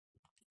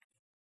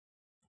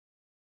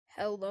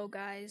Hello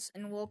guys,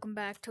 and welcome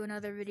back to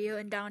another video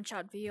in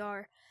Downshot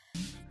VR.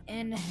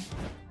 And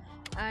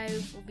I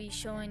will be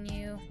showing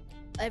you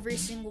every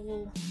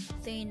single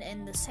thing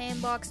in the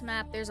sandbox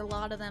map. There's a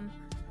lot of them,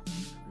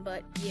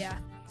 but yeah.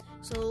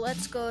 So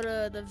let's go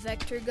to the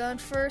vector gun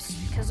first,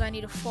 because I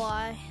need to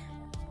fly.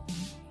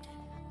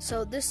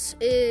 So this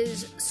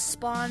is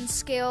spawn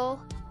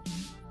scale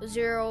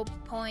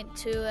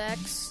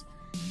 0.2x.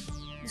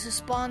 This is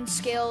spawn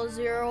scale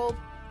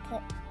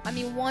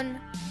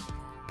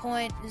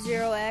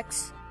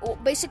 1.0x. Well,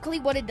 basically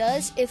what it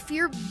does, if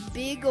you're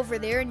big over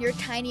there and you're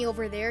tiny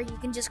over there, you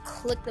can just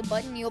click the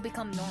button and you'll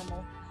become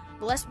normal.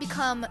 But let's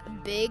become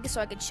big so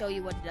I can show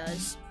you what it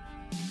does.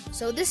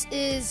 So this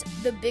is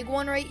the big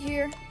one right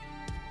here.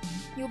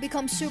 You'll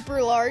become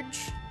super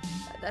large.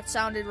 That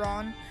sounded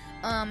wrong.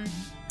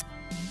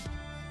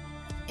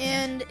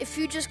 And if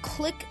you just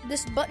click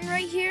this button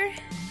right here,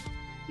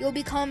 you'll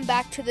become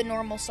back to the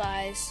normal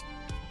size,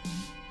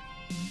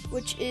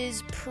 which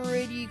is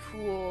pretty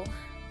cool.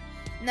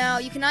 Now,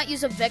 you cannot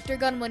use a vector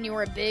gun when you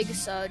are big,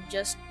 so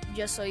just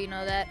so you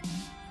know that.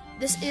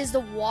 This is the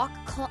rock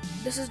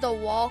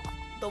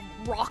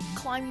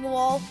climbing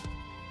wall,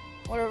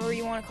 whatever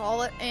you want to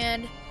call it,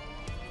 and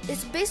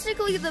it's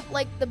basically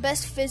the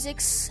best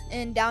physics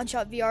in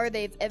Downshot VR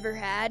they've ever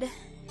had.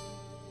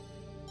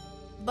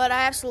 But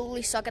I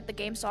absolutely suck at the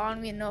game, so I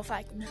don't even know if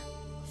I can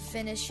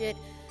finish it.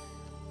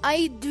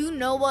 I do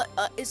know what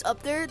is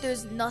up there.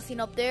 There's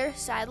nothing up there,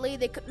 sadly.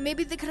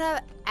 Maybe they could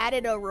have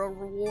added a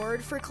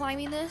reward for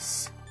climbing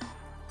this.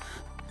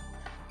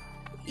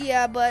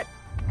 Yeah, but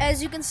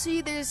as you can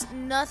see, there's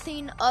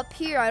nothing up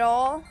here at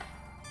all.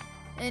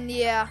 And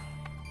yeah.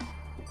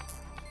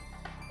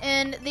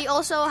 And they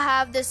also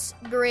have this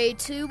gray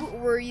tube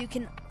where you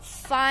can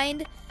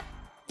find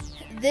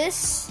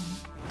this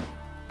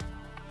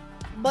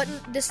button,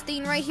 this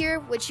thing right here,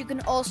 which you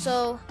can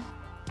also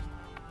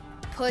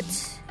put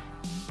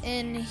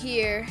in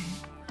here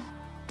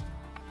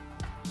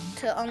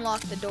to unlock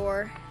the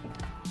door.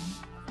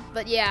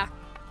 But yeah,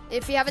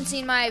 if you haven't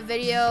seen my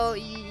video,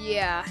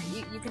 yeah,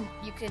 you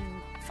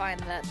can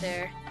find that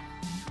there.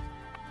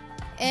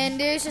 And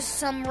there's just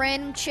some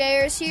random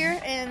chairs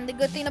here, and the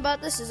good thing about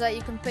this is that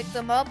you can pick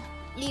them up,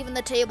 even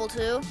the table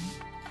too.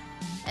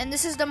 And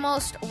this is the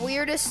most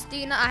weirdest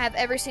thing I have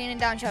ever seen in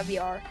Downshot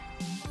VR.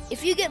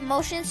 If you get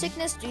motion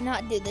sickness, do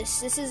not do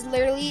this. This is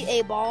literally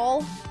a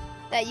ball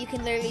that you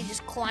can literally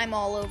just climb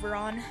all over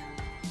on.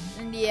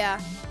 And yeah.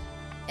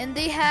 And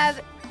they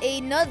have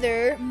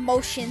another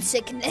motion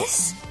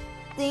sickness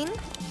thing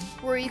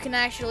where you can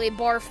actually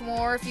barf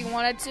more if you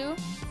wanted to.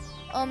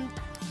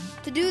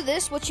 To do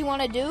this, what you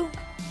want to do,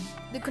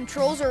 the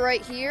controls are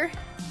right here.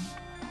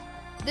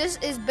 This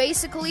is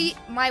basically,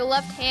 my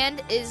left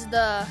hand is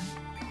the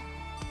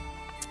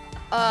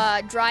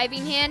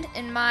driving hand,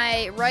 and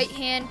my right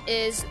hand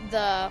is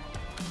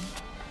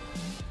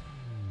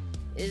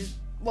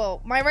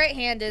my right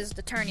hand is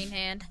the turning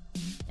hand.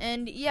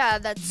 And yeah,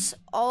 that's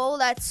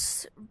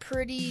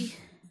pretty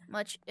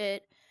much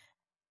it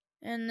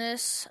in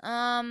this.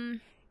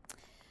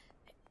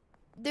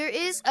 There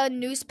is a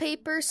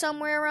newspaper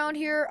somewhere around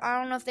here. I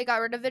don't know if they got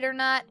rid of it or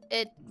not.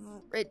 It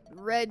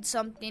read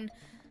something,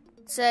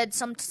 said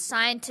some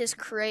scientist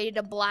created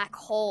a black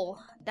hole.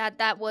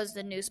 That was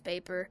the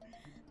newspaper.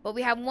 But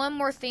we have one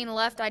more thing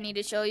left I need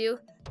to show you.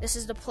 This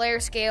is the player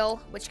scale,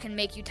 which can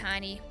make you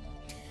tiny.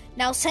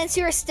 Now, since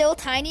you're still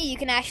tiny, you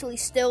can actually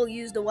still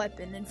use the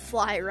weapon and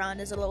fly around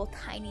as a little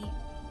tiny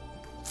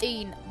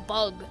thing,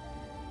 bug. You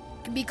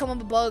can become a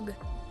bug.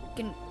 You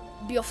can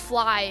be a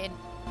fly and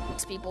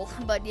hit people.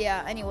 But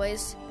yeah,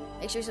 anyways,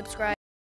 make sure you subscribe.